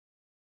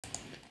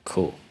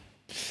Cool.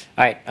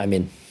 All right, I'm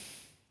in.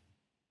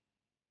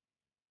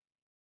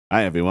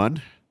 Hi,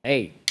 everyone.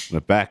 Hey. We're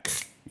back.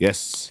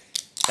 Yes.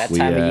 That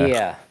time of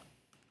year.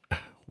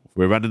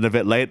 We're running a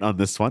bit late on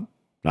this one.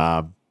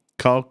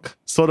 Coke,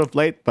 sort of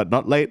late, but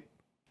not late.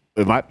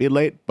 It might be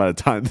late by the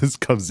time this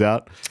comes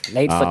out.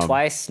 Late for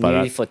Twice,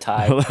 new for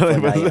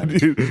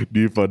Nayeon.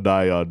 New for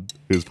Nayeon,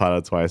 who's part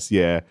of Twice.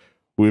 Yeah.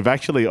 We've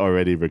actually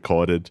already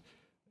recorded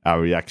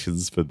our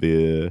reactions for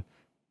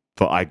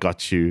I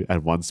Got You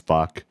and One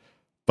Spark.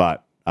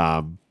 But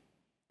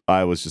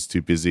I was just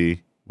too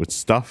busy with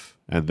stuff.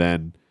 And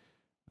then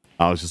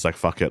I was just like,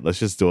 fuck it, let's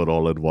just do it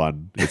all in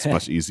one. It's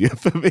much easier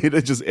for me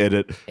to just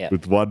edit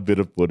with one bit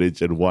of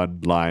footage and one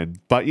line.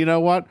 But you know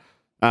what?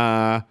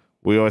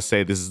 We always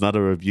say this is not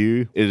a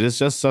review. It is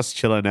just us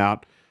chilling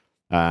out.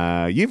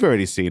 You've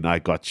already seen I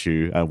Got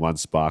You and One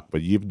Spark,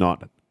 but you've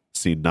not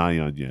seen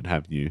Nayeon yet,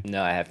 have you?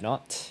 No, I have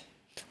not.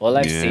 All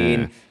I've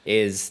seen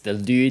is the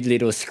lewd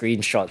little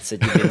screenshots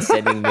that you've been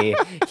sending me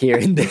here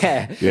and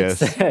there. Yes.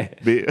 So,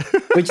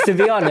 which, to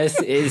be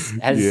honest,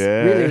 has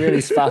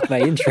really sparked my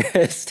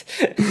interest.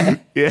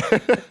 Yeah.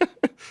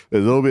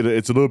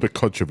 It's a little bit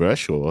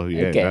controversial.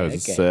 Yeah.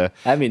 Okay.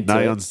 I'm into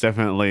Nayeon's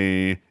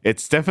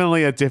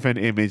definitely a different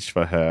image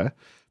for her.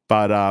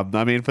 But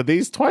I mean, for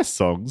these Twice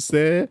songs,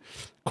 they're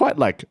quite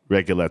like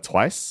regular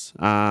Twice.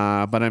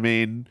 But I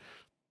mean,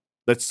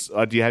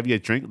 do you have your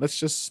drink?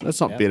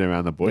 Let's not beat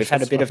around the bush. We've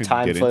had a bit of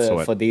time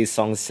for these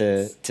songs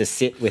to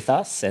sit with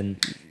us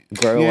and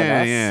grow on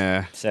us.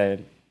 Yeah. So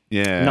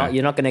you're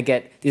not gonna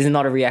get, this is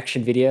not a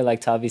reaction video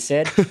like Tavi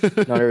said,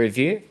 not a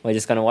review. We're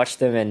just gonna watch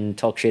them and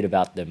talk shit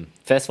about them.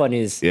 First one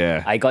is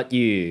I Got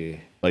You.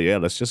 Oh yeah,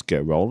 let's just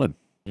get rolling.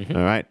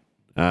 All right.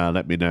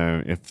 Let me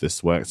know if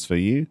this works for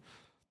you.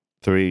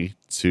 3,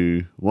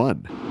 2,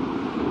 1.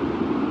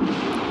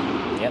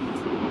 Yep.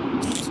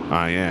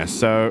 Oh yeah.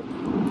 So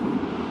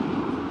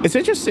it's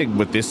interesting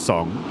with this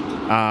song.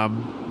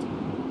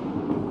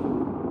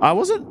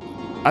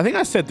 I think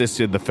I said this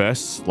in the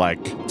first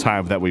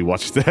time that we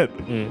watched it.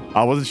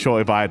 I wasn't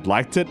sure if I had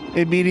liked it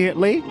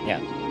immediately.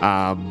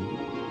 Yeah.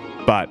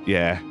 But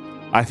yeah,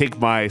 I think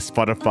my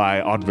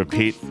Spotify on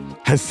repeat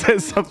has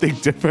said something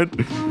different.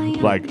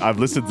 Like, I've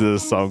listened to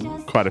this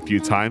song quite a few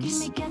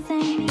times.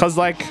 Because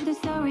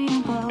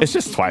it's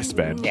just Twice,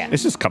 man. Yeah.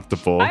 It's just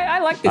comfortable. I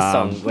like this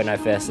song when I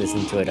first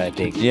listened to it, I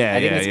think. Yeah, I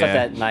think it's got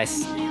that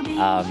nice,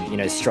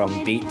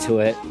 strong beat to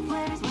it.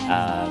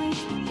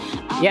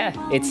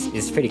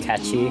 It's pretty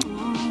catchy.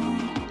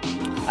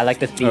 I like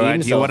the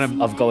themes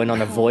of going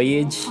on a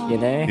voyage,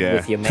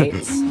 with your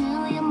mates.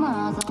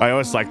 I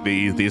always like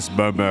these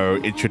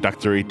Momo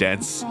introductory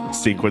dance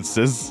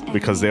sequences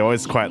because they're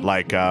always quite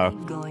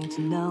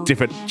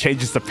different,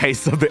 changes the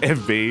pace of the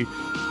MV,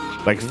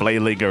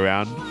 flailing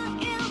around.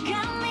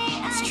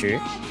 It's true.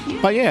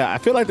 But yeah, I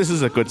feel like this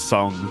is a good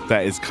song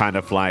that is kind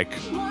of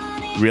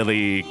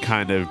really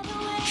kind of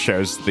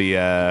shows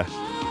the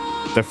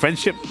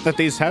friendship that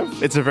these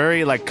have. It's a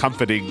very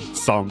comforting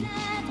song.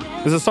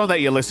 It's a song that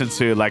you listen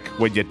to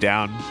when you're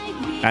down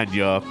and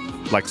you're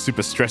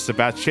super stressed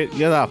about shit.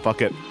 Yeah,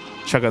 fuck it,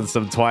 chuck on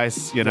some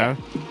Twice.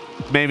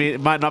 Maybe it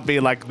might not be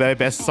their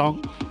best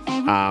song,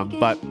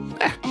 but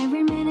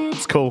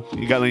it's cool.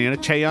 You got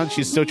Chaeyeon.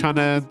 She's still trying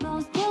to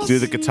do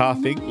the guitar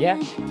thing.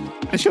 Yeah,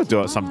 and she'll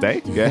do it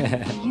someday.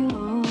 Yeah.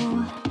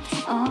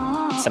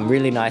 Some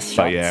really nice shots.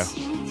 But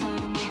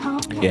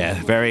yeah,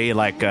 very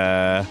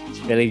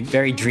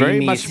very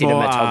dreamy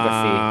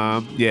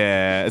cinematography.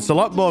 Yeah, it's a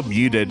lot more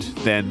muted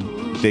than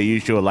the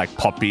usual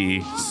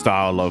poppy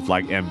style of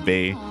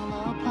MV.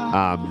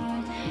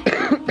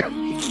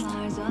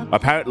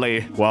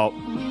 Apparently,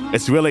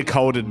 it's really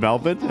cold in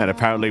Melbourne, and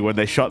apparently when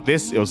they shot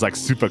this, it was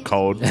super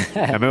cold.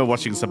 I remember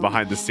watching some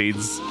behind the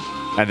scenes,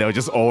 and they were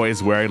just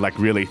always wearing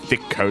really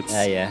thick coats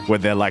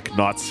when they're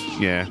not.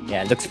 Yeah.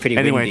 Yeah, it looks pretty.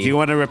 Anyway, windy.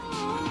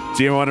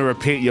 Do you want to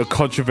repeat your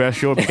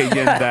controversial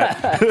opinion that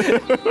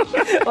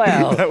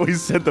that we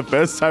said the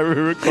first time we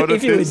recorded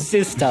this? If you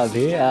insist,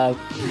 Tavi.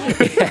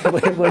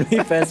 When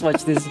we first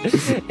watched this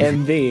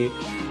MV,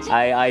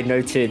 I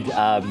noted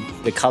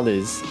the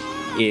colors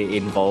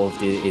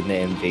involved in the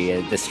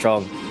MV,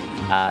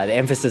 the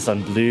emphasis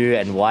on blue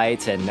and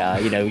white, and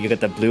you got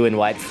the blue and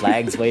white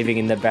flags waving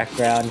in the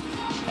background.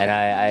 And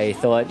I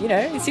thought,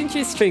 it's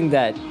interesting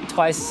that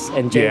Twice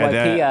and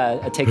JYP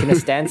are taking a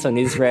stance on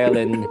Israel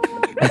and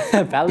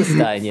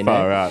Palestine,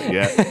 Far out,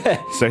 yeah.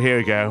 So here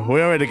we go.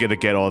 We're already gonna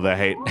get all the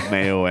hate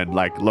mail and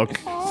look.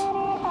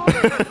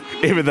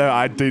 Even though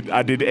I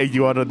did egg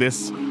you on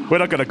this, we're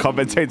not gonna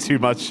commentate too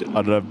much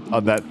on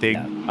that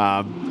thing.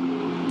 No.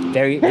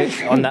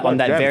 On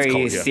that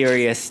very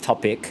serious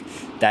topic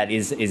that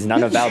is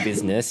none of our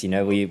business.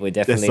 We're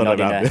definitely not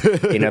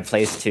in a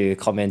place to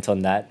comment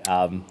on that.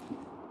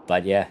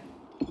 But yeah,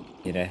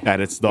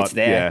 and it's not. It's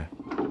there.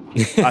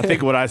 Yeah, I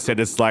think what I said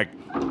is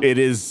it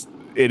is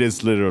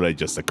literally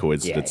just a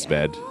coincidence,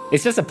 man.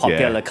 It's just a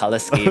popular color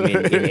scheme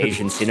in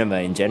Asian cinema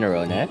in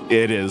general, no?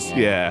 It is,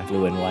 yeah.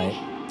 Blue and white.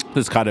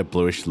 This kind of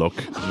bluish look.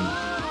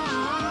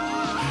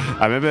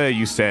 I remember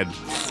you said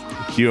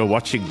you were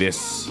watching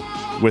this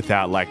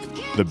without like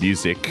the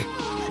music,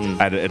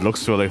 and it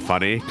looks really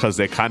funny because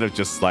they're kind of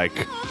just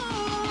like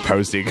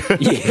posing,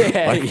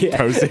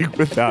 posing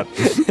without.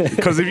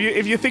 Because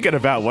if you're thinking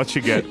about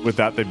watching it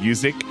without the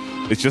music,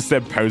 it's just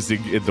them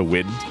posing in the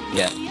wind.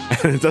 Yeah,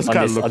 and it does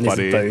kind of look on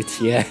funny. This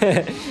boat,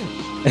 yeah.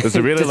 There's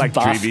a really Just like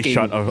basking. dreamy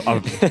shot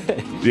of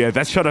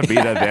that shot of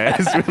Mina there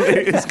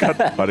it's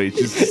kind of funny.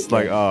 She's just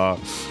like, oh,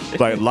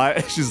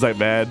 like she's like,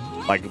 man,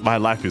 like my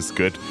life is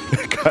good,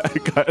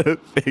 kind of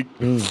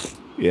thing.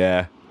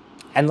 Yeah,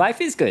 and life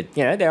is good.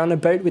 You know, they're on a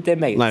boat with their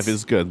mates. life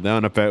is good. They're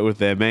on a boat with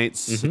their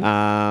mates.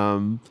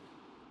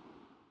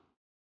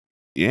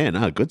 Yeah,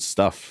 no, good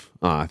stuff.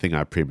 Oh, I think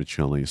I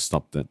prematurely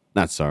stopped it.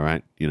 That's all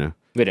right. You know,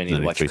 We don't need to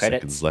only watch 3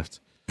 credits. seconds left.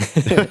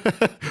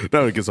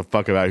 No one gives a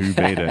fuck about who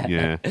made it.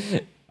 Yeah.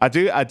 I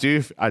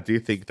do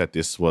think that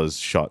this was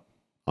shot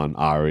on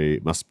Ari.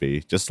 It must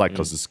be just like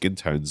because the skin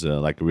tones are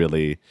like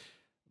really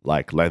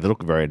like they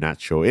look very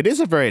natural. It is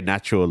a very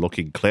natural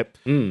looking clip,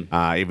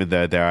 even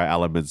though there are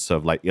elements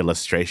of like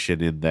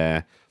illustration in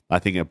there. I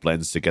think it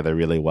blends together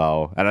really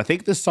well, and I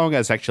think this song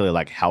has actually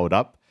like held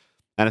up.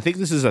 And I think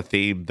this is a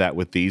theme that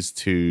with these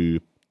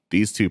two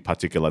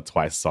particular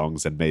Twice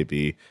songs, and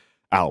maybe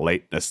our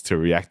lateness to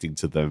reacting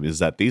to them, is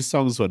that these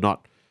songs were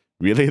not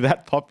really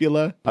that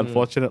popular,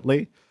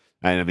 unfortunately.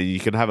 And I mean, you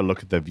can have a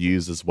look at the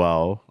views as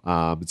well.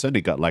 It's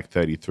only got like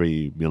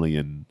 33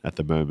 million at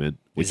the moment.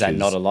 Which Is that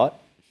not a lot?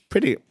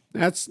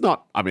 That's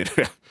not, I mean,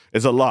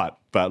 it's a lot.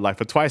 But like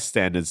for Twice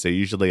standards, they're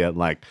usually at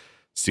like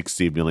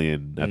 60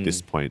 million at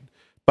this point.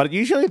 But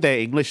usually their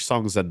English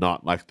songs are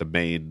not like the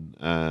main,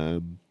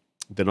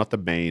 they're not the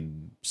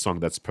main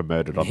song that's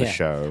promoted on the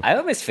show. I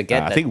almost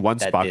forget I think One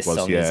Spark this was,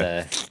 song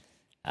is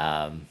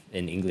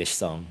an English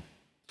song.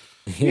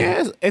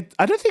 Yeah,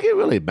 I don't think it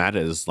really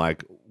matters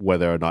like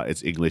whether or not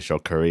it's English or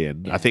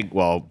Korean. I think,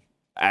 well,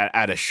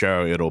 at a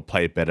show it'll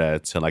play better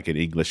to like an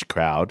English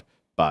crowd,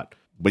 but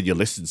when you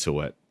listen to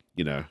it,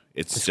 you know,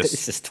 it's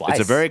just Twice. it's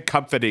a very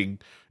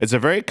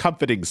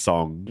comforting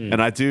song,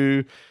 and I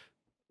do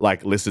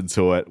like listen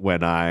to it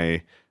when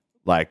I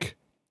like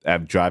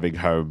am driving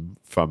home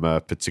from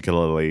a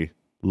particularly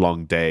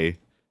long day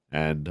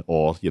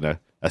or you know,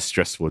 a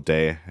stressful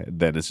day, and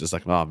then it's just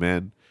like, oh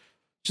man,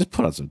 just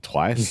put on some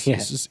Twice. Yeah.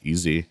 It's just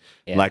easy.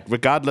 Yeah. Like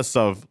regardless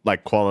of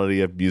like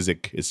quality of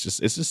music, it's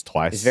just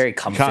Twice. It's very You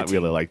comforting. can't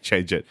really like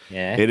change it.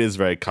 Yeah. It is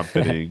very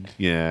comforting.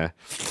 Yeah.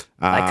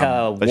 Like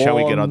a but shall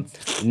we get on?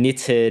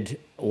 knitted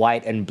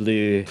white and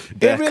blue It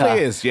burqa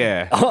really is.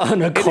 Yeah.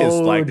 on a It is,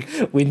 cold like-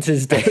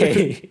 winter's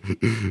day.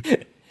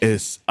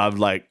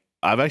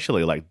 I'm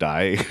actually like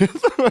dying.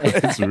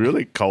 It's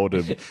really cold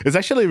and it's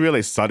actually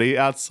really sunny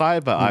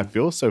outside, but I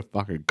feel so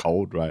fucking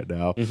cold right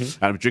now. And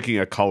I'm drinking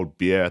a cold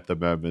beer at the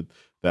moment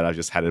that I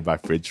just had in my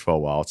fridge for a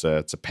while.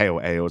 It's a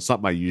pale ale. It's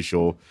not my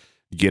usual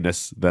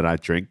Guinness that I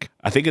drink.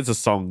 I think it's a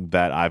song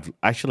that I've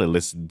actually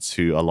listened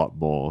to a lot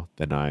more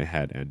than I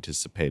had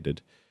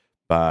anticipated.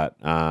 But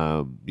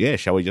yeah,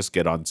 shall we just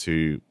get on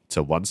to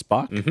One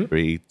Spark?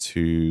 3,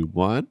 2,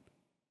 1.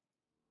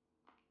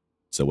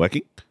 Is it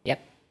working? Yep.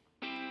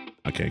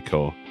 Okay,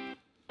 cool.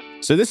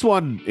 So this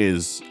one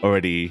is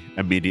already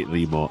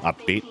immediately more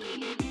upbeat.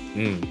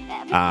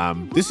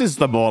 This is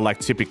the more like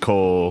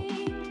typical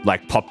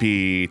like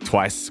poppy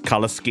Twice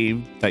color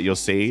scheme that you'll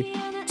see.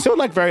 Still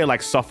like very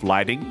like soft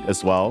lighting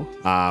as well.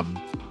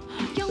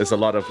 There's a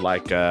lot of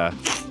like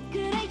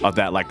of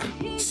that like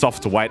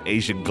soft white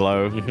Asian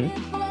glow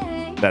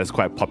that is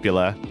quite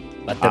popular.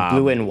 But the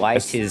blue and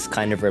white is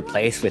kind of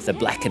replaced with the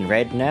black and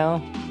red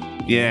now.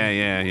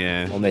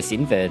 Yeah. Almost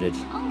inverted.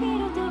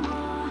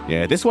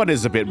 Yeah, this one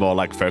is a bit more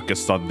like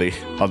focused on the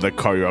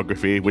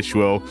choreography, which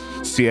we'll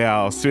see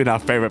our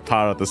favorite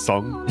part of the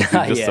song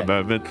in just a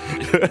moment.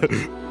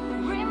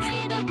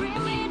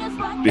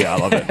 Yeah, I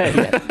love it.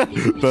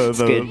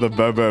 the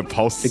Momo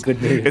pulse. It's a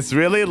good move. It's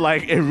really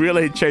like it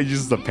really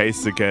changes the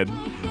pace again.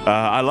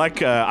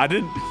 I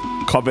didn't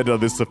comment on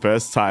this the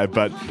first time,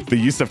 but the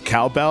use of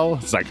cowbell,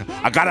 it's like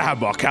I gotta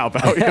have more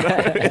cowbell. You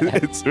know?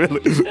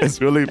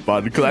 It's really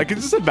fun because I can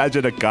just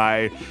imagine a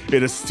guy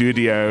in a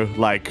studio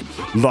like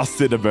lost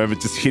in a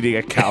moment, just hitting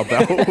a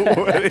cowbell.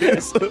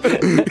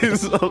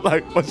 He's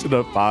like watching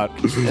a part.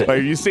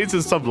 Like you've seen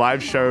some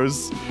live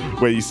shows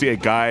where you see a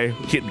guy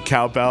hitting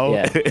cowbell.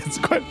 Yeah. It's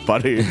quite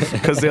funny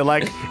because they're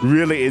like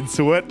really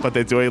into it, but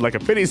they're doing like a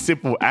pretty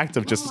simple act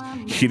of just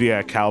hitting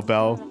a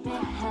cowbell.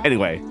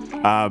 Anyway,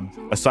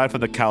 aside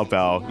from the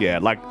cowbell, yeah,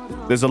 like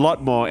there's a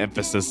lot more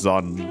emphasis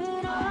on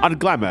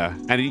glamour.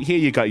 And here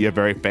you got your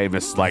very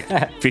famous like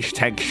fish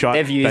tank shot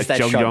They've used that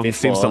shot Jonghyun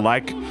before. seems to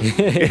like.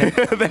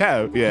 They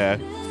have, yeah.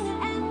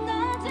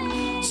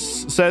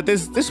 So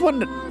this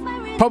one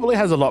probably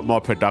has a lot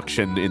more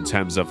production in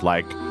terms of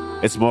like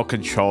it's more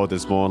controlled.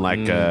 There's more like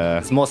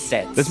it's more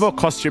sets. there's more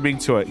costuming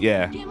to it.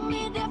 Yeah.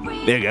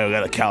 There you go.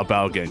 Got a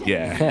cowbell again.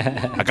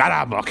 Yeah. I gotta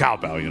have more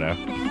cowbell. You know.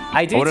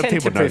 I do What do tend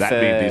people to know that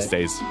prefer mean these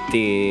days?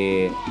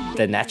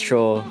 the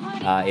natural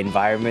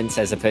environments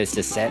as opposed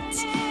to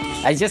sets.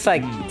 I just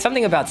like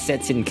something about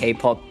sets in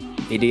K-pop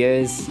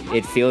videos,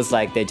 it feels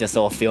like they're just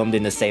all filmed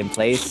in the same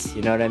place.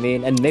 You know what I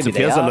mean? And maybe It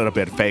feels a little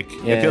bit fake.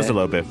 Yeah. It feels a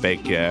little bit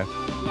fake. Yeah.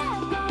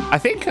 I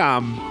think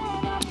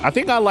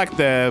I like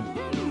the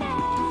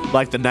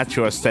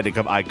natural aesthetic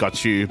of I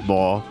Got You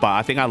more, but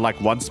I think I like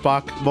One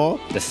Spark more.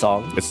 The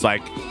song. It's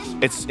like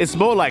it's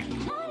more like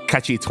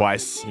catchy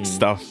Twice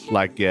stuff.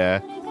 Like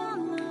yeah.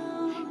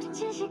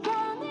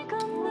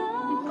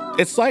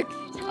 It's like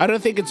I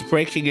don't think it's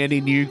breaking any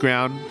new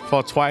ground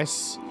for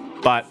Twice,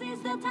 but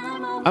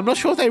I'm not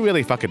sure they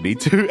really fucking need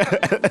to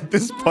at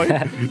this point.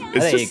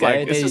 It's just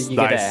like it's just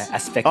nice.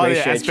 Aspect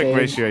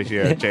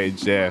ratio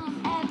change. Yeah.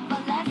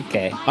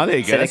 Okay. Oh, there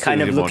you So go. they're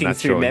kind of looking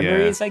through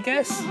memories, I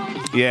guess.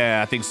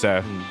 Yeah, I think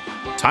so.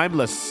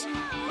 Timeless.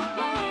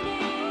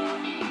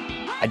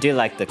 I do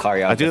like the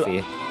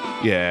choreography.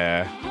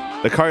 Yeah.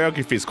 The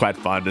choreography is quite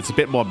fun. It's a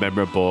bit more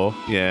memorable.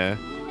 Yeah.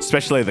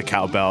 Especially the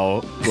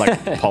cowbell,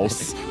 like,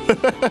 pulse.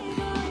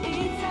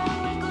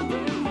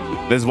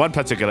 There's one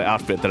particular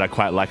outfit that I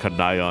quite like on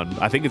Nayeon.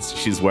 I think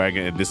she's wearing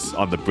it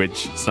on the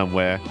bridge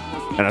somewhere.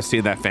 And I've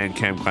seen that fan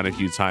cam quite a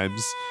few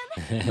times.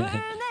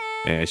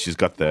 Yeah, she's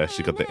got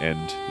the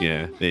end.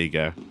 Yeah, there you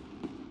go.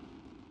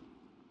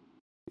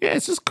 Yeah,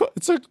 it's just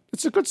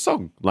it's a good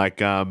song.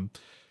 Like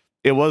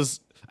it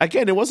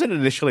wasn't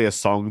initially a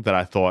song that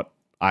I thought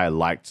I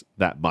liked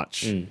that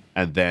much.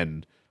 And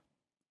then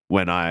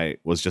when I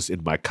was just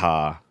in my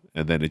car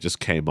and then it just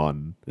came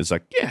on, it's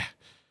like, yeah,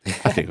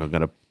 I think I'm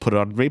gonna put it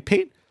on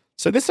repeat.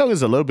 So this song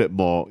is a little bit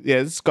more, yeah,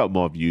 it's got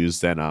more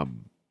views than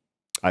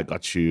I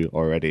Got You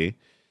already.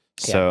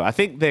 So I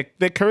think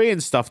their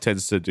Korean stuff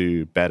tends to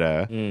do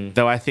better.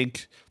 Though I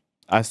think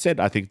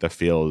The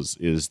Feels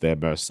is their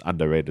most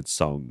underrated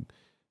song.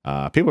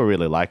 People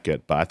really like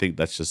it, but I think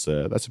that's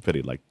a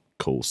pretty like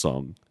cool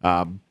song.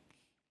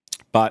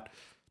 But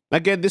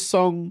again, this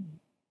song,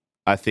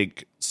 I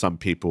think some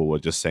people were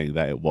just saying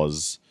that it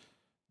was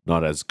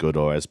not as good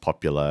or as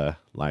popular.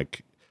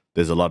 Like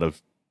there's a lot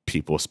of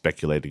people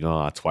speculating,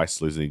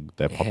 Twice losing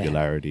their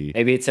popularity.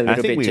 Maybe it's a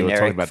little bit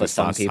generic for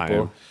some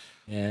people. Time.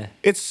 Yeah.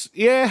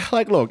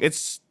 Like look,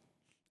 it's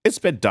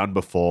been done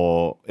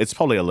before. It's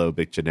probably a little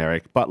bit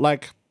generic, but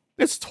like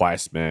it's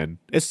Twice, man.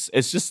 It's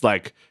just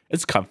like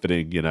it's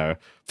comforting, you know.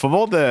 From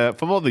all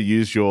the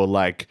usual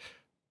like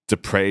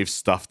depraved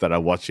stuff that I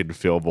watch in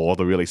film, or all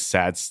the really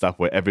sad stuff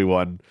where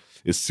everyone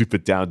is super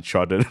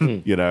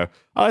downtrodden, you know.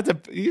 I like to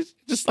you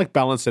just like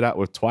balance it out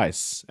with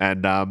Twice.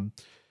 And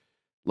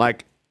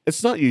like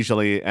it's not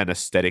usually an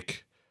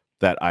aesthetic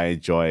that I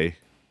enjoy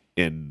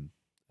in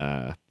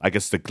I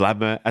guess the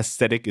glamour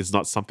aesthetic is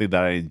not something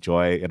that I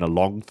enjoy in a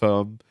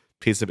long-form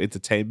piece of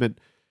entertainment.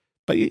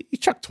 But you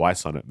chuck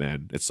Twice on it,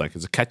 man. It's like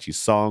it's a catchy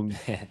song.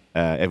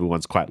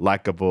 Everyone's quite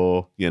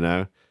likable, you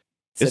know.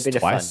 It's a bit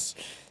Twice. of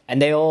fun.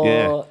 And they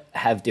all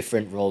have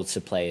different roles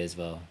to play as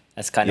well.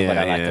 That's kind of what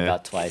I like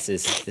about Twice.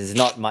 There's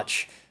not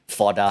much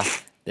fodder.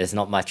 There's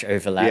not much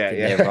overlap in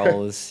their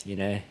roles, you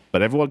know.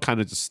 But everyone kind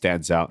of just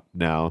stands out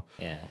now.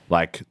 Yeah.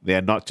 Like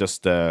they're not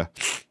just a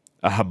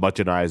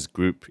homogenized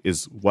group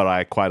is what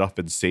I quite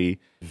often see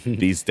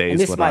these days. And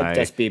this when might I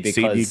just be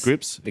see new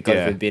groups.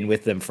 because we've been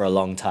with them for a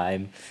long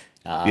time.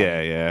 But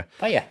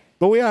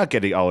we are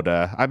getting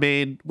older. I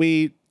mean,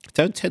 we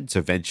don't tend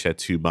to venture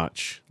too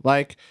much.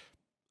 Like,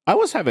 I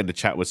was having a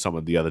chat with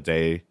someone the other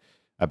day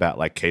about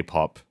like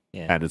K-pop,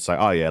 and it's like,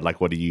 oh yeah,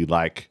 like what do you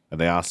like? And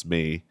they asked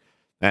me,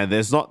 and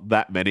there's not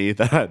that many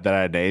that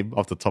I name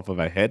off the top of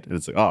my head, and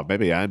it's like, oh,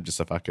 maybe I'm just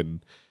a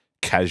fucking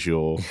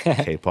casual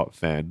K-pop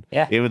fan.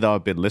 Even though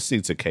I've been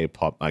listening to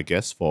K-pop, I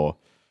guess, for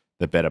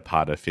the better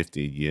part of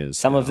 15 years.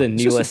 Some of the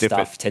newer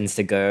stuff tends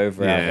to go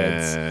over our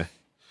heads.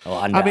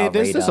 I mean,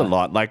 there's a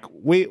lot. Like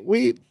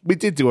we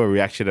did do a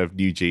reaction of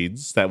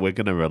NewJeans that we're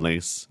gonna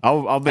release.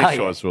 I'll make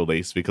sure it's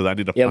released because I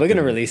need to. Yeah, we're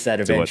gonna release that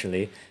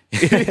eventually.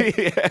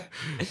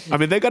 I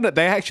mean,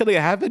 they actually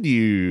have a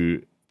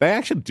new. They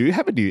actually do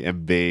have a new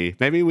MV.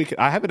 Maybe we can.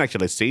 I haven't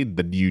actually seen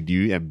the new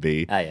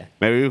MV.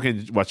 Maybe we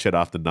can watch it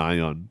after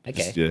Nayeon.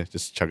 Okay.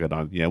 Just chuck it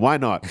on. Yeah, why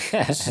not?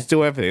 Just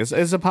do everything.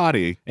 It's a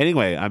party.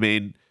 Anyway, I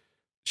mean,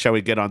 shall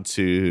we get on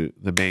to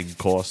the main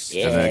course?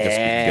 Yes. And then I guess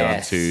we can get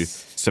on to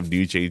some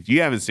NewJeans.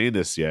 You haven't seen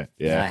this yet.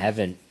 Yeah. No, I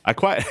haven't.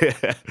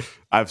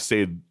 I've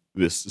seen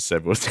this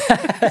several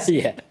times.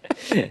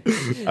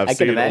 I've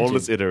seen all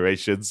its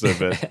iterations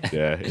of it.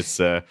 Yeah, it's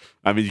I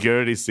mean, you can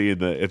already see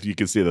if you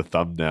can see the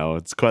thumbnail,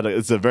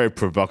 it's a very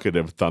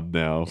provocative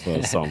thumbnail for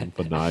a song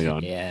for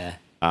Nayeon. Yeah.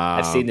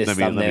 I've seen this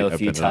thumbnail a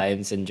few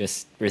times and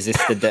just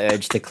resisted the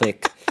urge to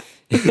click.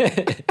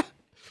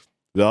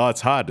 No,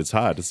 it's hard. It's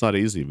not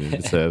easy,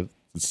 man.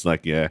 It's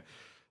like,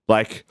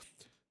 like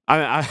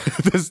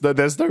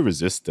there's no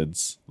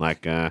resistance.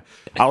 Like I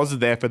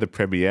wasn't there for the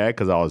premiere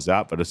because I was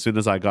out, but as soon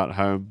as I got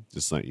home,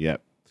 just like,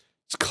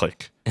 just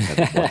click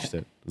and watched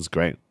it. It was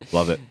great.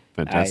 Love it.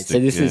 Fantastic. All right, so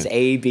this is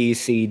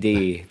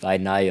ABCD by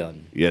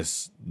Nayeon.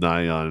 Yes,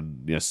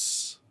 Nayeon.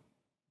 Yes,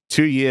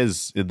 2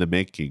 years in the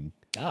making.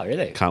 Oh,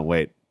 really? Can't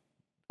wait.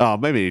 Oh,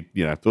 maybe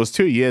it was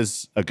 2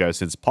 years ago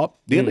since Pop.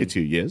 Nearly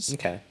 2 years.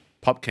 Okay.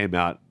 Pop came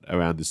out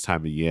around this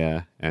time of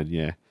year, and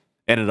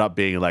ended up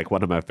being like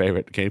one of my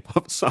favorite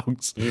K-pop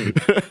songs.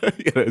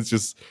 It's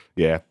just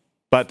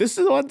But this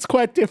one's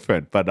quite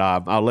different. But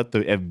I'll let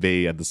the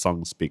MV and the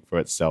song speak for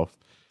itself.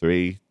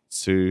 3,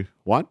 2,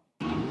 1.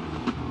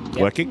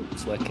 Working?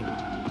 It's working.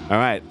 All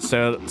right,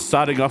 so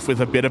starting off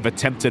with a bit of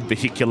attempted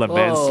vehicular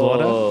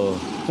manslaughter.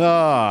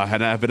 Oh,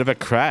 and a bit of a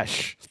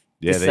crash.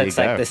 Yeah, this there you looks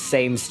go. like the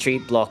same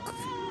street block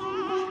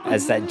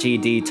as that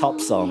GD Top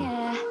song.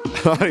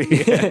 Oh,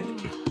 yeah.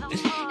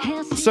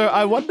 So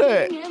I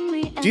wonder,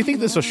 do you think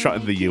this was shot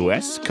in the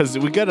US? Because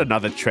we get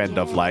another trend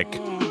of like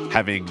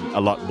having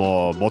a lot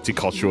more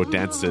multicultural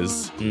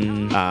dancers.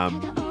 I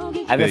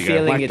have a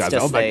feeling it's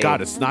just oh my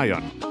God, it's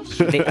Nayeon.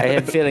 I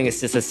have a feeling it's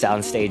just a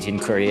soundstage in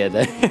Korea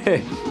though.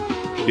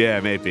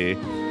 Yeah, maybe.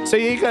 So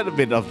you got a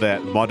bit of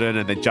that modern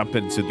and then jump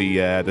into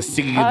the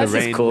singing in the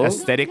rain cool.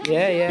 aesthetic.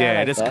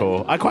 Yeah, it is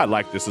cool. I quite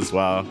like this as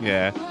well.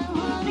 Yeah.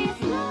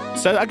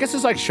 So I guess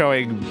it's like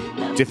showing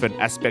different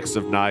aspects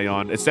of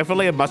Nayeon. It's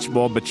definitely a much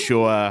more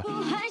mature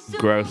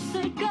growth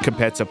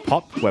compared to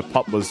Pop, where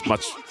Pop was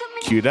much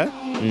cuter.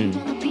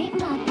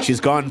 She's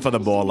gone for the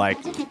more like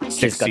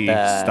She's got sexy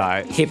the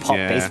style. hip-hop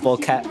baseball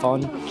cap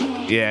on.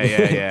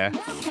 Yeah.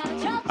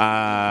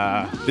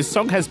 This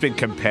song has been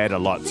compared a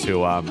lot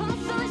to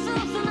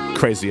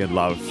Crazy in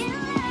Love.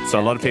 So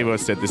a lot of people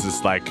have said this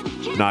is like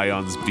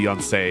Nayeon's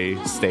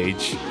Beyonce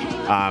stage.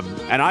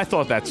 And I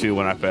thought that too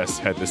when I first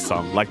heard this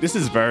song. Like this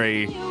is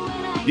very,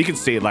 you can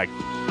see like,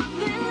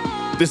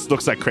 this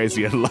looks like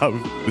Crazy in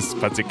Love, this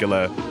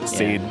particular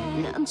scene.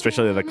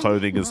 Especially the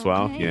clothing as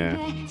well, yeah.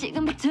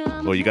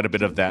 Well, you got a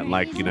bit of that,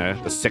 like, you know,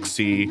 the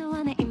sexy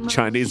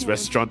Chinese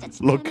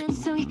restaurant look.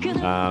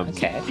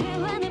 Okay.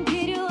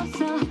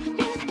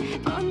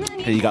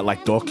 And you got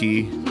like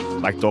dorky,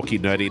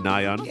 nerdy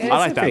Nayeon. Yeah, I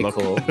like that look.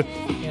 cool.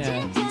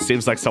 Yeah.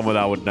 Seems like someone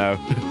I would know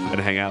and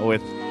hang out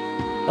with.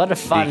 A lot of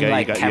fun,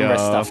 camera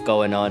stuff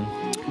going on.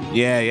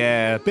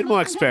 Yeah. A bit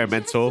more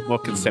experimental, more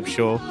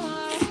conceptual.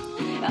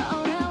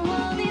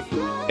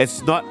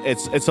 It's not.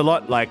 It's a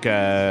lot like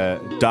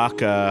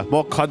darker,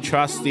 more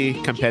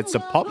contrasty compared to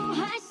Pop.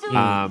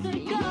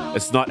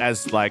 It's not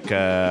as like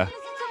for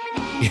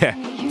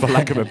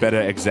lack of a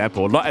better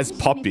example, not as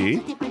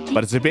poppy,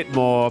 but it's a bit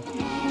more.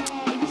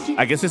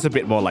 I guess it's a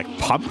bit more like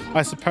pump,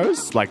 I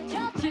suppose. Like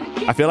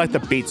I feel like the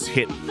beats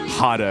hit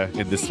harder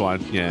in this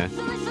one. Yeah,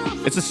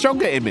 it's a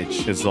stronger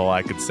image, is all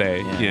I could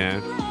say.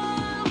 Yeah.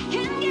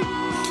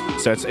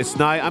 So it's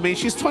nice. I mean,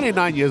 she's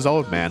 29 years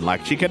old, man.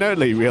 Like she can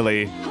only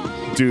really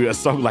do a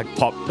song like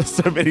Pop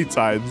so many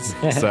times.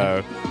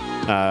 So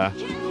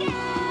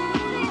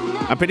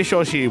I'm pretty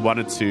sure she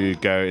wanted to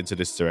go into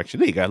this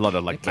direction. There you go, a lot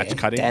of like match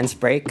cutting. Dance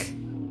break.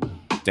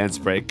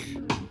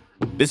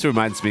 This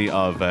reminds me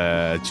of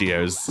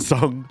Gio's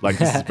song. Like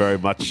this is very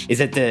much. Is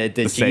it the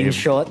jean same.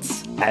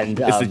 Shorts and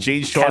it's the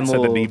jean shorts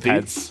and the knee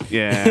boots? pads.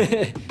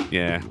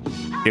 Yeah.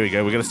 Here we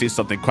go. We're gonna see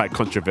something quite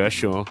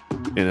controversial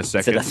in a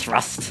second. Is it a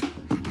thrust?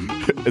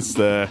 It's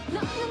the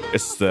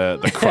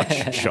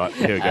crotch shot.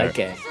 Here we go.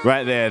 Okay.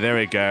 Right there. There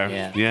we go.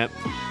 Yeah. Yep.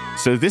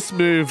 So this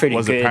move Pretty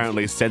was good.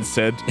 apparently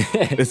censored.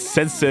 It's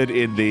censored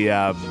in the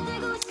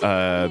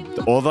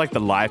all like the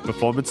live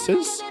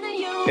performances.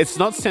 It's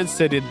not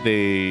censored in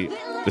the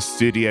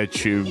studio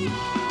tune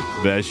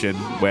version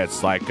where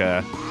it's like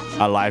a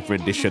live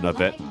rendition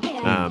of it.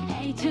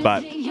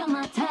 But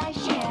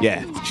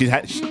yeah,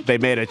 they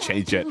made her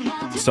change it.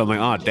 So I'm like,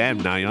 oh damn,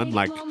 Nayeon,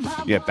 like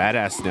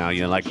badass now.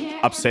 You're like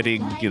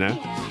upsetting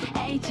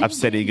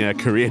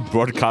Korean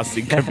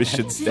Broadcasting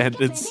Commission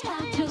standards.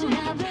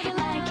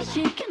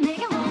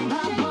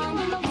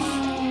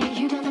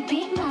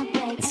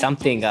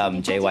 Something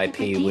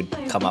JYP would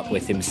come up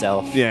with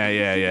himself.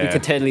 Yeah. You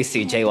could totally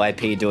see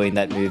JYP doing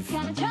that move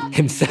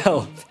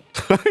himself.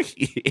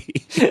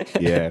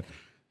 Yeah.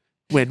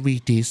 When we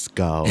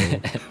disco.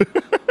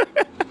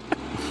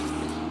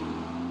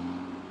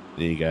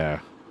 There you go.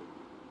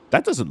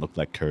 That doesn't look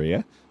like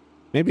Korea.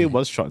 Maybe it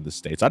was shot in the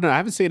States. I don't know. I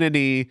haven't seen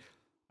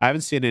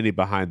any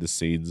behind the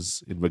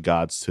scenes in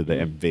regards to the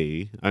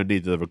MV, only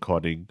the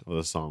recording of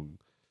the song.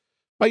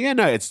 But yeah,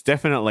 no, it's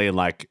definitely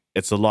like,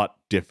 it's a lot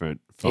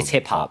different. It's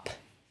hip hop.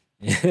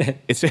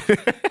 It's hip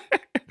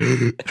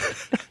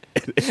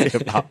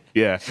hop.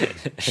 Yeah,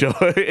 sure.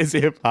 It's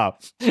hip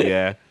hop.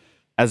 Yeah.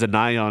 As a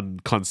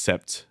Nayeon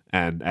concept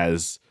and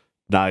as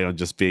Nayeon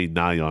just being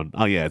Nayeon.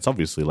 Oh yeah, it's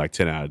obviously like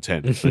 10 out of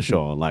 10 for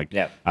sure. Like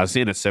I've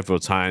seen it several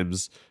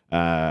times.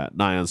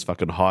 Nayeon's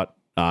fucking hot.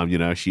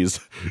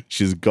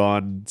 She's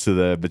gone to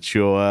the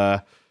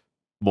mature,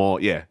 more.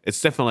 Yeah, it's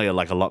definitely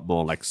like a lot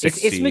more like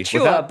sexy. It's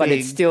mature, but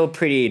it's still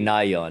pretty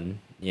Nayeon.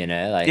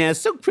 It's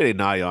still pretty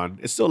Nayeon.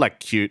 It's still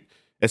like cute.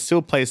 It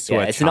still plays to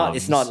her charms.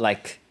 It's not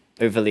like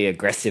overly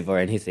aggressive or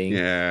anything.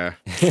 Yeah.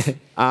 Just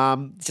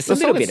a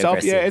little bit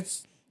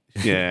aggressive.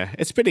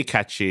 It's pretty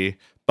catchy,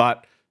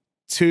 but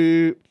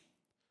to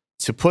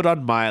put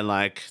on my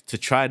like to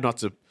try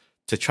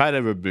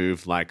to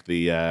remove like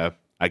the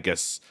I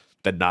guess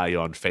the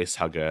Nayeon face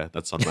hugger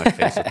that's on my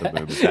face at the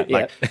moment that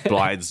like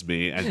blinds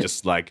me and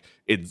just like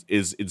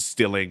is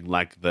instilling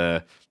like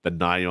the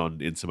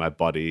Nayeon into my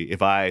body.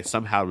 If I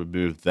somehow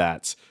remove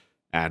that,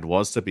 and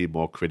was to be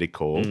more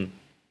critical,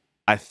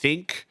 I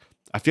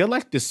feel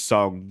like this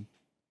song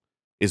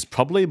is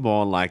probably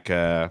more like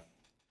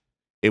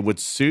it would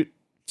suit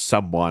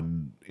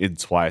someone in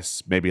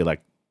Twice, maybe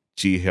like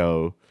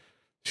Jihyo,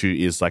 who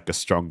is like a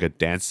stronger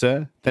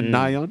dancer than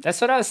Nayeon.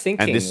 That's what I was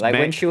thinking. Like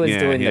when she was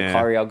doing the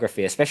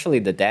choreography, especially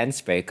the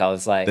dance break, I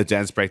was like, the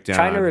dance breakdown.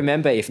 Trying to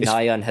remember if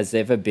Nayeon has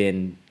ever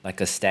been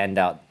like a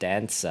standout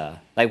dancer.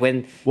 Like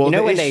when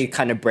when they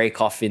kind of break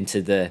off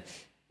into the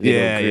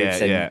little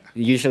groups, and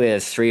usually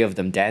there's 3 of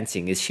them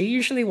dancing. Is she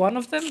usually one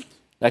of them?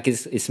 Like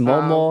is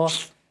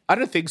Momo? I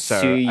don't think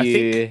so. Suyu I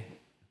think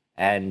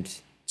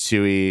and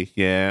Sui,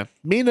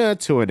 Mina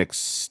to an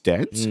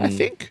extent, I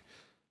think.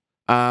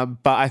 But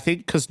I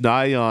think because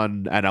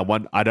Nayeon,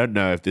 and I don't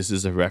know if this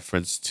is a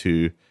reference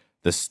to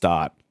the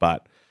start,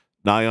 but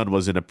Nayeon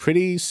was in a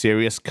pretty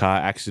serious car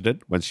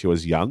accident when she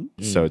was young.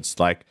 So it's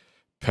like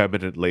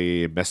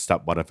permanently messed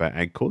up one of her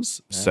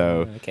ankles.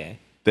 So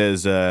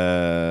there's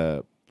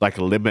a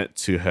limit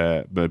to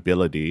her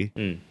mobility.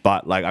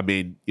 But like, I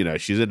mean, you know,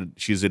 she's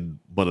in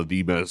one of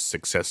the most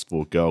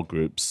successful girl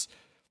groups,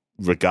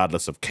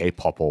 regardless of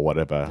K-pop or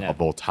whatever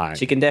of all time.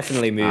 She can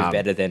definitely move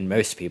better than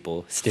most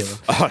people still.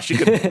 Oh, she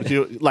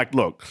can. Like,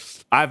 look,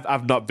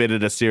 I've not been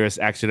in a serious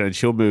accident and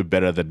she'll move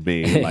better than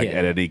me, like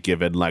at any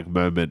given like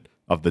moment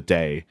of the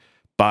day.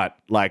 But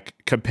like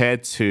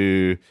compared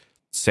to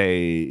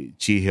say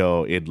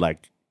Jihyo in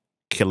like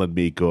Killing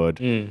Me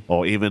Good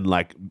or even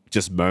like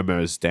just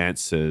Momo's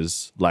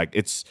dances,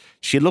 like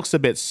she looks a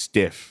bit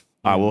stiff.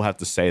 I will have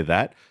to say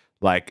that.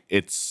 Like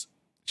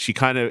she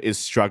kind of is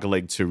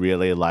struggling to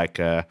really like,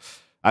 I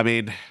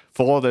mean,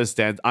 for all those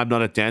I'm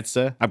not a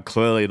dancer. I'm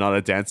clearly not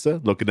a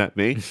dancer looking at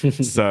me.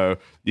 So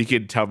you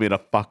can tell me to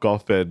fuck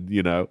off and,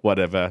 you know,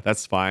 whatever.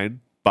 That's fine.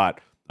 But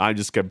I'm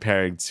just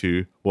comparing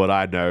to what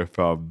I know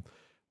from,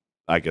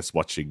 I guess,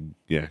 watching,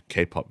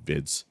 K-pop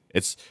vids.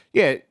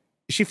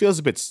 She feels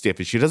a bit stiff.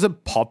 She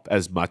doesn't pop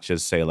as much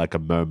as, say, like a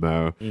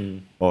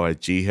Momo or a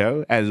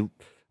Jihyo. And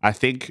I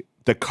think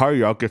the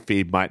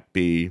choreography might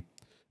be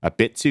a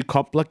bit too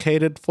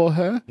complicated for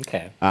her.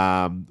 Okay.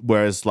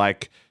 Whereas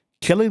like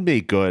Killing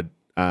Me Good,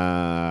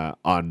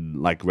 on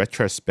like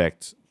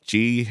retrospect,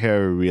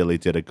 Jihyo really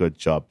did a good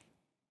job.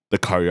 The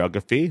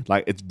choreography,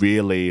 like it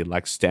really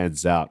like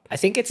stands out. I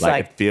think it's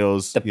like it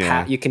feels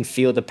you can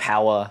feel the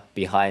power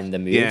behind the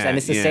moves, and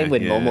it's the same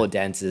with Momo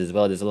dances as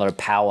well. There's a lot of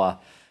power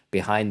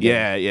behind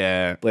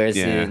them. Whereas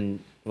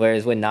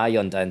when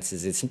Nayeon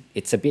dances,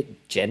 it's a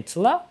bit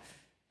gentler.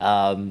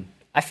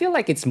 I feel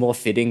like it's more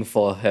fitting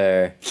for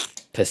her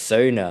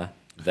persona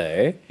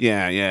though.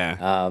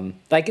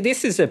 Like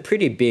this is a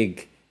pretty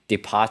big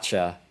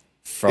departure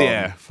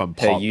from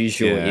her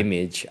usual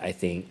image, I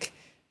think.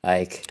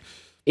 Like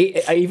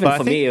even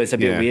for me it was a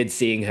bit weird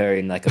seeing her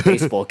in like a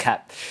baseball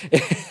cap.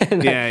 Going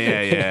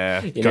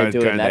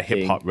the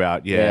hip hop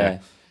route.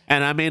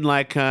 And I mean,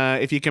 like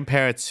if you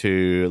compare it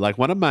to like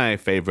one of my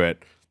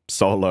favorite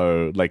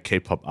solo like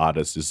K-pop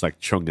artists is like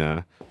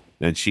Chungha,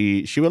 and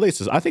she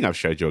releases, I think I've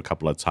showed you a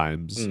couple of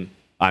times,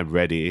 I'm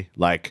Ready.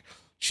 Like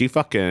she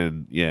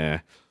fucking,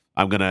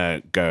 I'm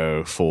gonna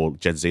go full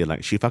Gen Z.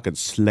 Like she fucking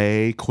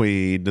slay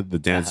queen, the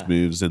dance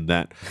moves and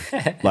that.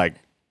 Like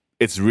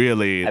it's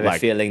really. I have a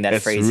feeling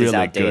that phrase is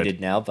outdated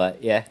now,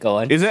 but go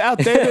on. Is it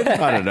outdated?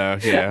 I don't know.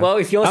 Yeah. Well,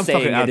 if you're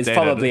saying it, it's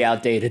probably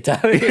outdated.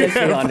 Let's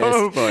be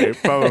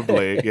honest.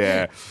 probably.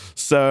 Yeah.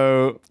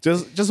 So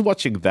just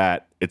watching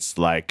that, it's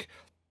like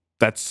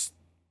that's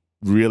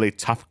really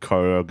tough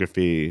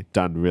choreography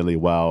done really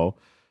well.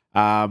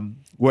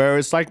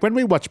 Whereas like when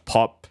we watch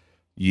Pop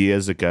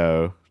years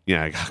ago,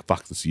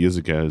 fuck this years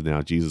ago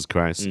now, Jesus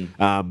Christ.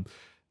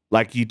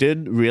 Like you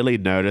didn't really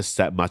notice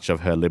that much of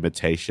her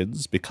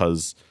limitations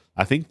because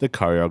I think the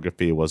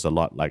choreography was a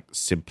lot like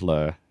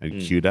simpler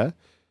and cuter.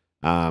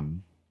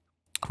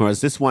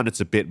 Whereas this one, it's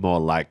a bit more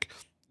like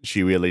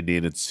she really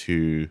needed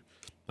to,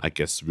 I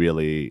guess,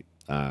 really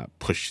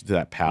push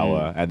that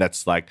power. And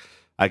that's like,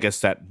 I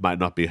guess that might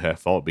not be her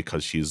fault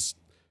because she's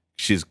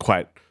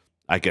quite,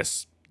 I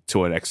guess,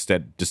 to an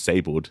extent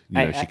disabled.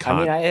 She can't. I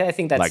mean, I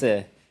think that's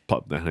like,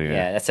 pop.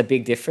 That's a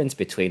big difference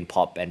between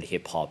pop and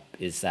hip hop.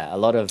 Is that a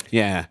lot of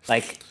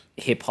like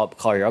hip hop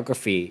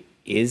choreography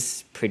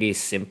is pretty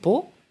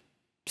simple,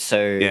 so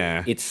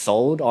it's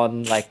sold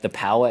on like the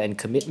power and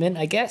commitment,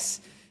 I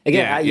guess.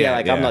 Again,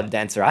 I'm not a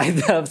dancer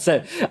either,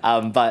 so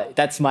but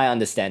that's my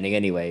understanding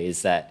anyway.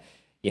 Is that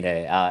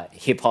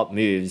hip hop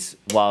moves,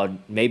 while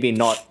maybe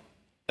not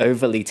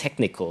overly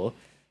technical,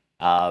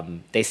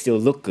 they still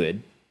look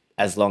good.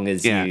 As long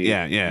as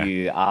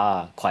you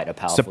are quite a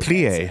powerful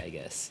dancer, I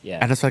guess. Yeah.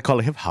 And that's why I call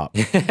it hip hop.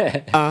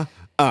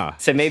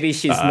 So maybe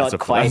she's not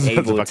quite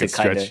able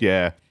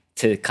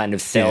to kind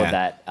of sell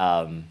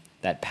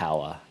that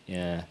power.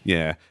 Yeah.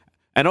 Yeah.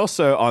 And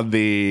also on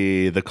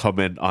the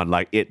comment on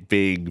like it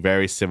being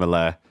very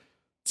similar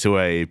to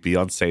a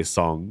Beyonce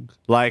song.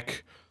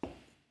 Like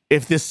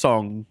if this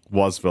song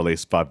was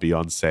released by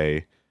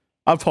Beyonce,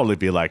 I'd probably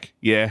be like,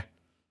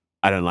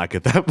 I don't like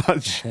it that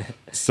much.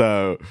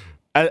 So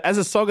as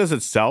a song as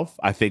itself,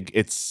 I think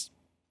it's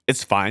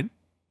fine.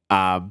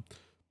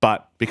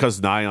 But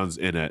because Nayeon's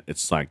in it,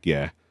 it's like,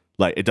 yeah,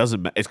 like it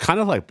doesn't. It's kind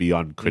of like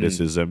beyond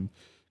criticism.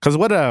 Because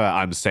whatever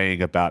I'm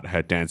saying about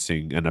her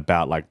dancing and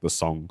about like the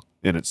song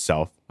in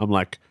itself, I'm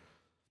like,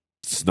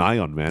 it's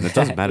Nayeon, man. It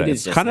doesn't matter.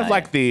 It's kind of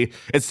like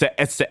it's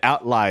the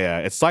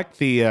outlier. It's like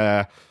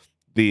the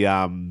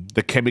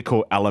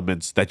chemical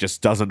elements that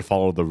just doesn't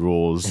follow the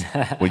rules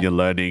when you're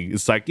learning.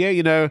 It's like, yeah,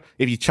 you know,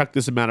 if you chuck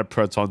this amount of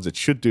protons, it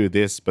should do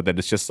this, but then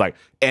it's just like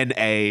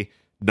Na,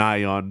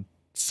 Nayeon,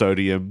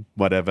 sodium,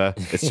 whatever.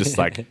 It's just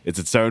like it's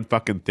its own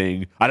fucking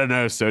thing. I don't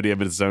know if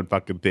sodium is its own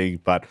fucking thing,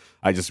 but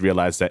I just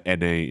realized that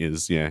Na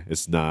is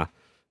it's nah.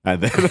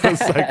 And then I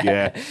was like,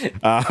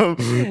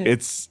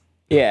 it's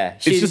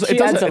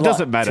it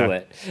doesn't matter. To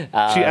it. She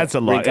adds a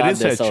lot. It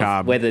is her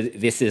charm. Whether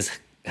this is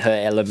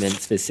her element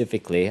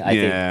specifically, I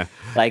think.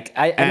 Like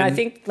I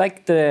think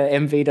like the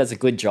MV does a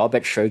good job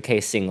at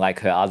showcasing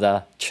like her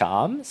other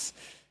charms.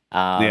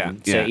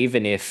 So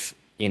even if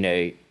you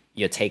know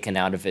you're taken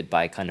out of it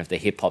by kind of the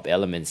hip hop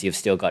elements, you've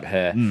still got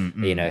her,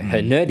 you know, her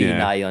nerdy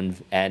Nayeon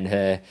and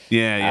her,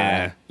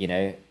 you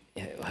know,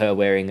 her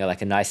wearing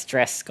like a nice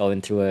dress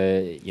going through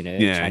a, you know,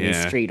 Chinese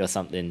street or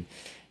something.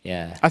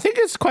 Yeah, I think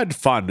it's quite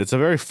fun. It's a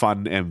very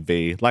fun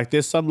MV. Like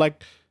there's some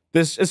like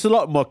it's a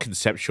lot more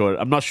conceptual.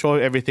 I'm not sure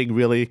everything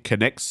really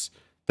connects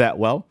that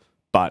well,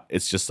 but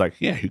it's just like,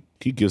 yeah,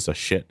 who gives a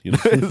shit? You know,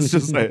 it's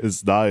just like,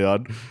 it's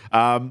Nayeon.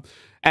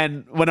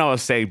 And when I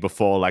was saying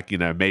before, like, you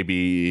know,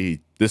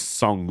 maybe this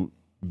song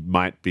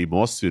might be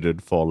more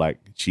suited for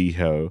like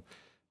Jiho.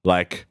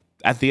 Like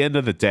at the end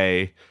of the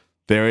day,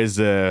 there is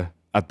a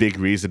big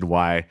reason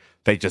why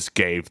they just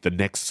gave the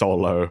next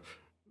solo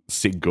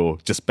single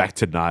just back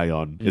to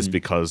Nayeon is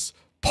because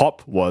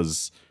Pop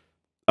was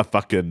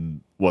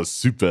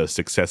super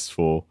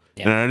successful.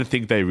 And I don't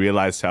think they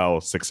realized how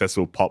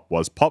successful Pop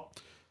was.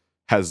 Pop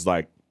has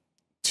like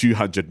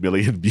 200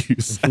 million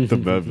views at the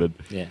moment.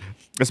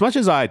 As much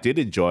as I did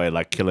enjoy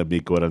like Killer Me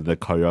Good and the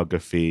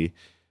choreography,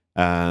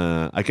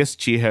 I guess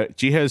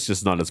Jiho is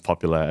just not as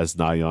popular as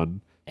Nayeon.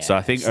 So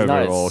I think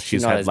overall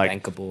she's not had as like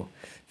bankable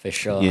for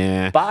sure.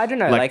 Yeah, but I don't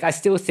know. Like I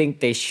still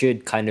think they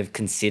should kind of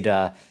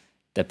consider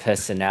the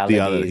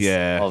personalities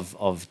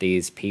of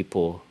these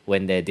people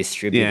when they're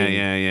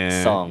distributing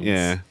songs.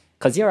 Yeah,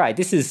 because you're right.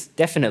 This is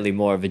definitely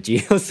more of a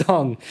Jiho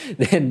song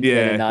than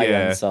a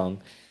Nayeon song.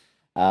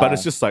 But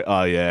it's just like,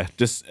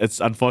 it's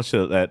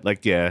unfortunate that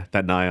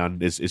that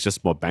Nayeon is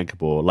just more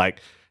bankable.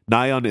 Like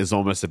Nayeon is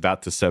almost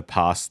about to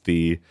surpass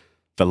the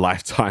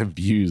lifetime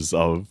views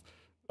of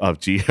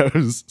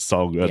Jiho's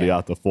song only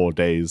after 4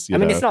 days. I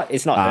mean, it's not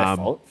her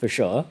fault for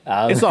sure.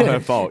 It's not her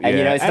fault, and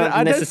you know, it's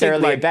not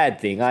necessarily a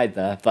bad thing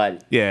either.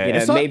 But you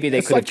know, maybe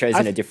they could have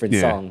chosen a different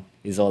song.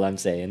 Is all I'm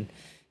saying.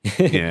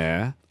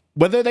 Yeah.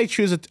 Whether they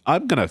choose it,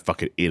 I'm gonna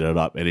fucking eat it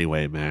up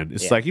anyway, man.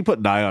 It's like you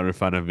put Nayeon in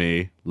front of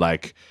me,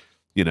 like.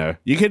 You know,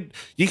 you can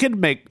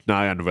make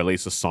Nayeon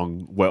release a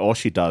song where all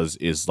she does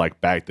is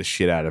like bag the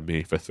shit out of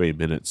me for 3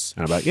 minutes,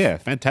 and I'm like, yeah,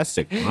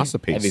 fantastic,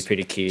 masterpiece. That'd be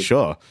pretty cute.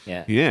 Sure.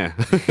 Yeah. Yeah.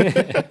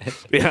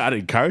 I'd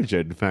encourage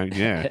it. In fact,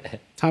 yeah.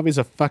 Tommy's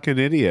a fucking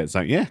idiot. It's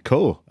like, yeah,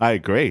 cool. I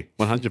agree,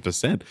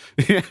 100%.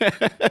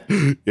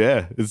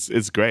 Yeah,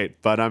 it's great.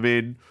 But I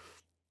mean,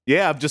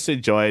 yeah, I've just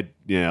enjoyed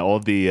all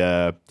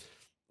the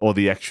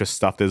extra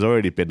stuff. There's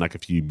already been like a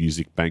few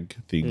music bank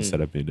things that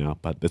have been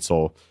out, but it's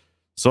all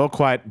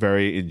quite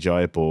very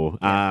enjoyable.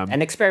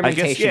 And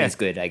experimentation is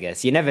good, I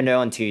guess. You never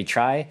know until you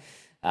try.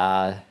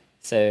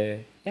 So,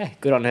 yeah,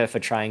 good on her for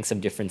trying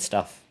some different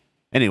stuff.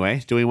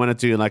 Anyway, do we want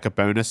to do like a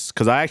bonus?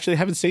 Because I actually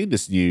haven't seen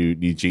this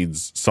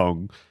NewJeans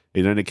song.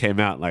 It only came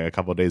out like a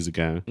couple of days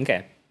ago.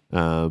 Okay.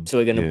 So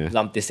we're going to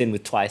lump this in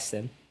with Twice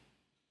then?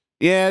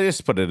 Yeah,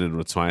 just put it in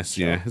with Twice.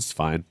 Sure. Yeah, it's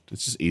fine.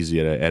 It's just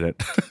easier to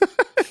edit.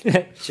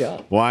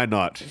 Sure. Why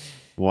not?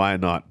 I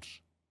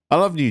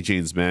love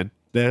NewJeans, man.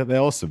 They're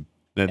awesome.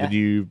 They're the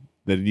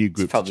new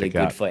group. It's probably to check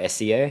good out. for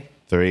SEO.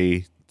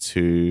 3,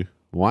 2,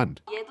 1.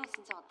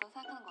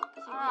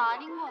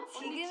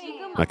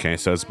 Okay,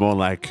 so it's more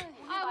like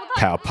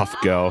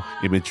Powerpuff Girl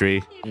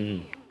imagery.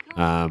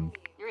 A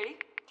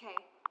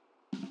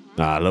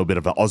little bit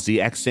of an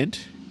Aussie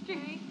accent.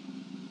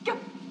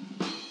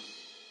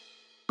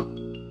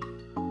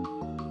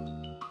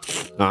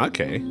 Oh,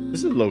 okay, this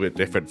is a little bit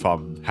different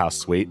from How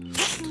Sweet.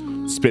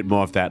 It's a bit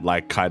more of that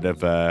like kind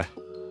of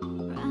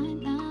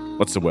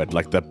what's the word?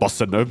 Like the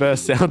bossa nova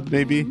sound,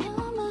 maybe?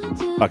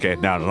 Okay,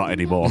 no, not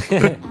anymore.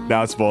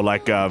 Now it's more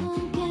like,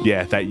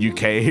 that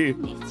UK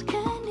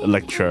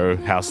electro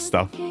house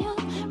stuff. Okay,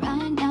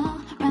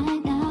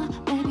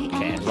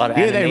 a lot of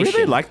animation. They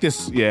really like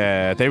this.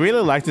 Yeah, they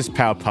really like this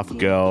Powerpuff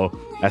Girl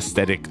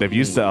aesthetic. They've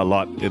used it a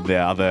lot in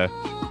their other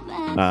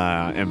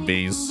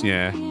MVs.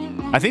 Yeah,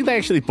 I think they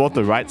actually bought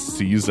the rights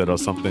to use it or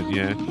something.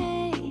 Yeah.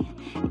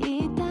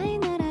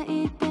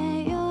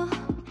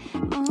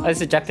 Oh, it's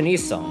a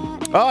Japanese song.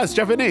 Oh, it's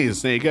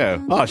Japanese. There you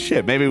go. Oh,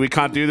 shit. Maybe we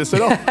can't do this at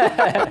all.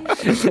 I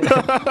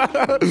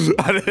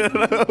don't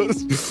know.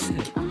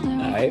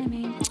 All right.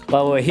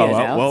 Well, we're here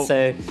now.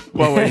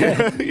 Well, we're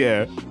here.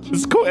 Yeah.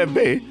 It's cool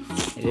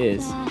MV. It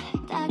is.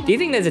 Do you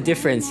think there's a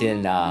difference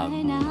in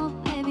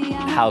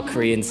how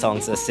Korean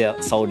songs are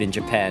sold in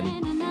Japan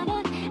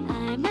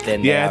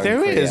than Yeah, they are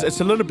there in is. Korea.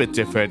 It's a little bit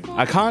different.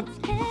 I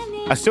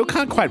still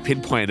can't quite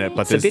pinpoint it,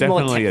 but there's a bit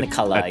more definitely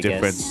Technicolor, a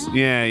difference.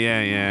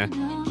 Yeah.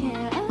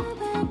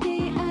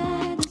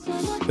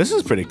 This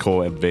is pretty cool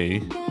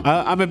MV.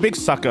 I'm a big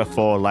sucker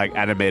for like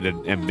animated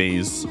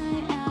MVs.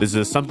 This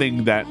is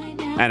something that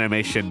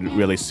animation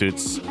really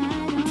suits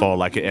for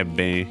like an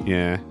MV.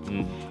 Yeah.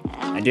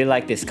 I do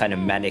like this kind of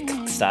manic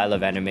style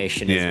of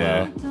animation as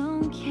well,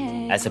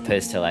 as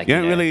opposed to like, like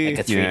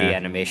a 3D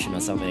animation or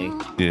something.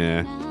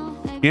 Yeah.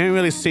 You don't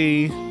really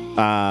see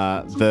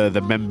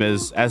the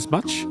members as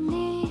much.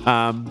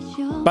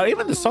 But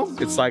even the song,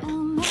 it's like,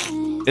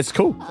 it's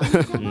cool.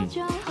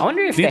 I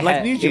wonder if they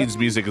like NewJeans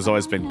music has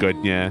always been good.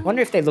 Yeah. I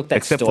wonder if they looked at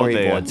Except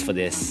storyboards for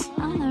this,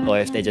 or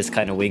if they're just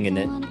kind of winging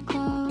it.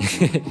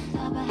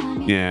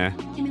 Yeah.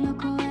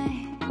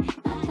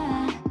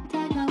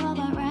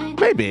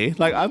 Maybe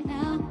like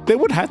there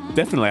would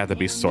definitely have to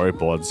be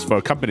storyboards for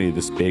a company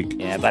this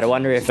big. Yeah, but I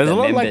wonder if There's the a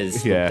lot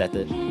members like, looked at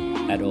it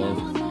at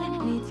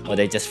all, or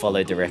they just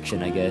follow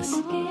direction, I guess.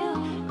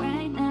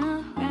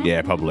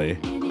 Yeah, probably.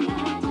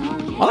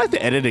 I like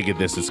the editing in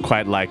this. It's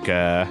quite like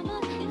a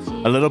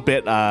little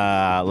bit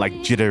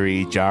like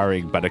jittery,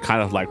 jarring, but it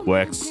kind of like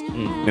works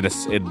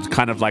in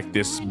kind of like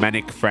this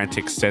manic,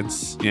 frantic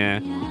sense. Yeah.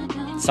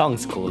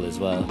 Song's cool as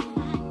well.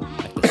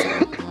 Like the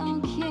song.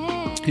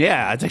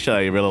 Yeah,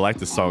 I really like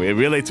the song. It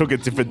really took a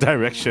different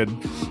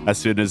direction as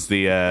soon as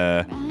the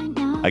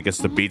I guess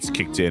the beats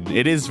kicked in.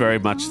 It is very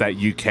much that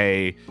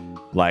UK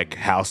like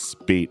house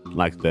beat,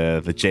 like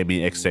the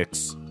Jamie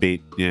XX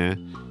beat. Yeah.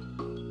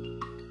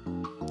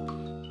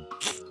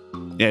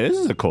 Yeah, this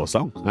is a cool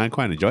song. I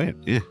quite enjoy it.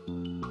 Yeah.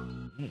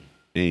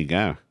 There you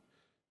go.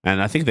 And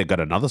I think they've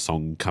got another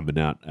song coming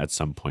out at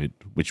some point,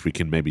 which we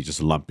can maybe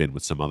just lump in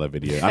with some other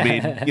video. I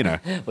mean, you know,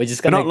 we're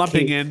just gonna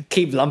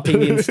keep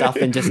lumping in stuff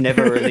and just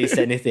never release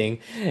anything.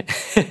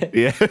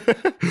 Yeah,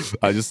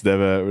 I just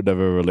never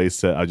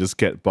release it. I just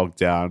get bogged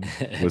down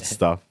with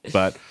stuff.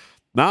 But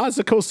no, it's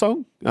a cool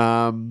song.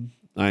 I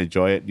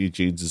enjoy it.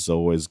 NewJeans is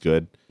always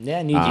good.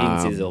 Yeah,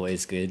 NewJeans is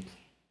always good.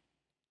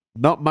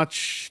 Not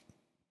much,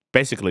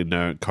 basically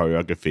no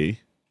choreography,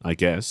 I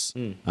guess.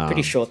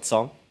 Pretty short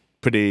song.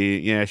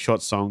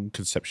 Short song,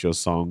 conceptual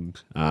song.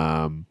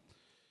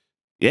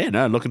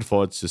 Looking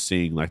forward to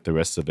seeing like the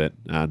rest of it.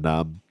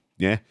 And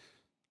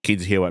keen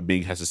to hear what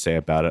Ming has to say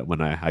about it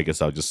when I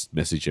guess I'll just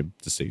message him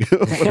to see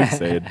what he's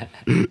saying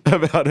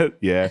about it.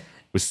 Yeah.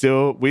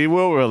 We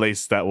will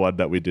release that one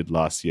that we did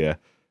last year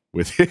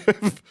with him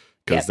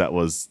because that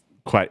was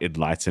quite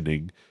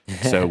enlightening.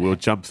 So we'll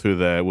jump through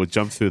the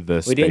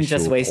We didn't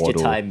just waste your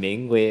time,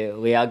 Ming.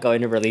 We are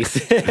going to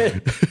release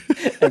it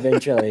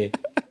eventually.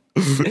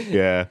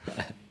 Yeah,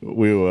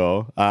 we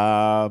will.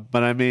 But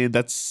I mean,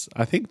 I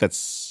think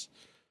that's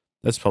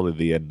probably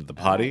the end of the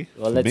party.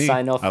 Well, let's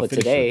sign off for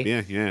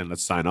today. Yeah,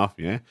 let's sign off.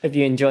 Yeah. Hope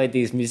you enjoyed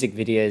these music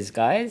videos,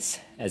 guys,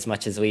 as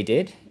much as we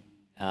did.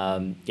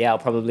 I'm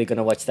probably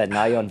gonna watch that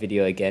Nayeon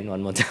video again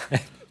one more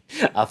time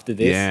after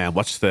this. Yeah,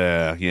 watch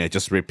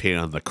just repeat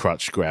on the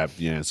crotch grab.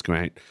 Yeah, it's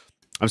great.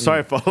 I'm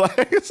sorry for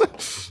like.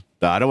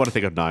 No, I don't want to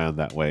think of Nayeon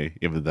that way,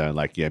 even though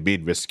me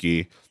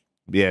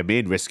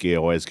and Risky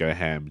always go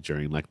ham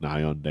during like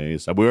Nayeon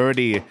days. We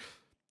already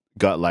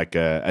got like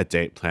a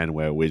date plan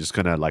where we're just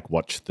gonna like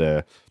watch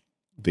the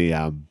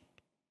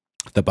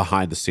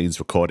behind the scenes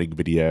recording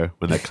video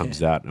when that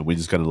comes out, and we're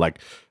just gonna like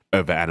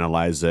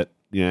overanalyze it.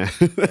 Yeah,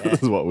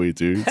 that's what we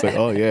do. It's like,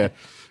 oh yeah,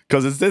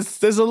 because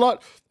there's a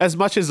lot. As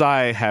much as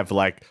I have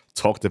like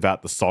talked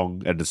about the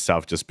song and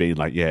itself just being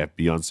like, yeah,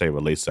 Beyonce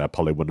released it, I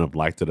probably wouldn't have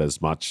liked it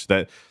as much.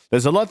 That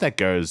there's a lot that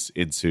goes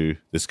into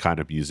this kind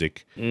of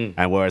music,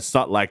 and where it's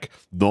not like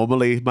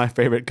normally my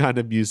favorite kind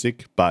of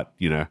music, but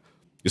you know,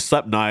 you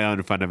slap Nayeon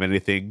in front of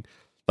anything.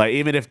 Like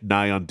even if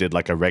Nayeon did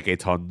like a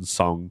reggaeton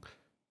song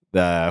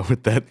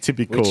with that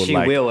typical, which she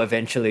will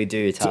eventually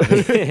do,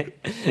 Tommy.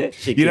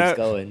 She keeps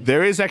going.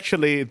 There is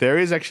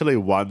actually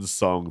one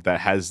song that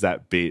has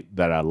that beat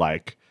that I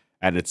like,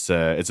 and it's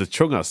a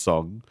Chunga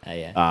song. Oh,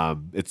 yeah.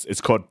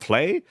 It's called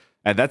Play,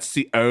 and that's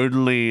the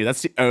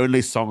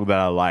only song that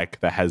I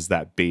like that has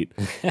that beat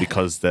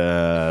because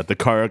the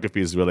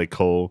choreography is really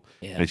cool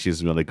and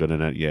she's really good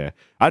in it. Yeah,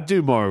 I'd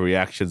do more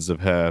reactions of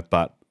her,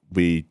 but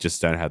we just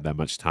don't have that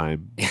much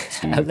time.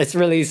 Let's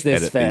release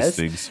this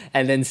first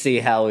and then see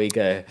how we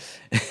go.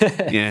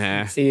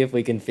 Yeah. See if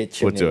we can fit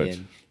Chunga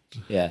in.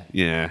 Yeah.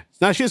 Yeah.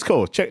 No, she's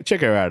cool. Check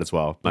her out as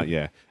well. But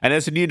yeah. And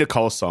there's a new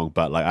Nicole song,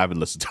 but like I haven't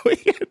listened to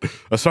it yet.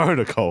 I'm sorry,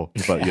 Nicole.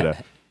 But you know,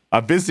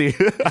 I'm busy.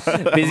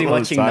 Busy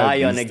watching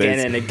Nayeon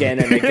again and again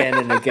and again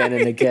and again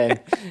and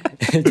again.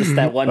 Just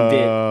that one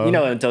bit. You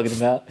know what I'm talking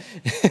about.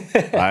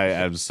 I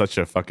am such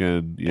a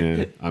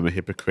fucking I'm a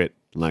hypocrite.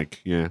 Like,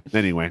 yeah.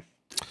 Anyway.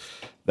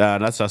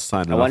 That's us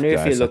signing off. I wonder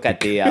guys, if you look at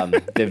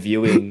the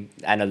viewing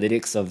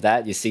analytics of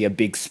that, you see a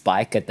big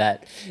spike at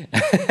that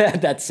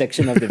that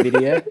section of the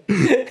video.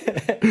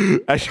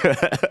 Actually,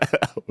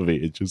 that would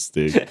be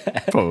interesting.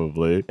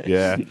 Probably,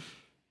 yeah.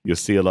 You'll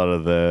see a lot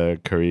of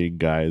the Korean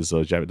guys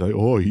or Japanese like,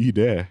 oh, he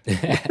there.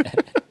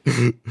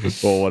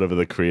 or whatever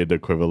the Korean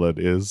equivalent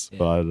is.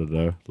 But I don't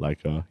know. Like,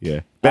 yeah. All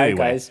right, Anyway,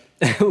 guys.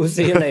 We'll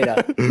see you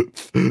later.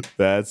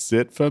 that's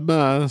it from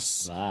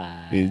us.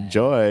 Bye.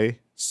 Enjoy.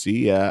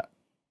 See ya.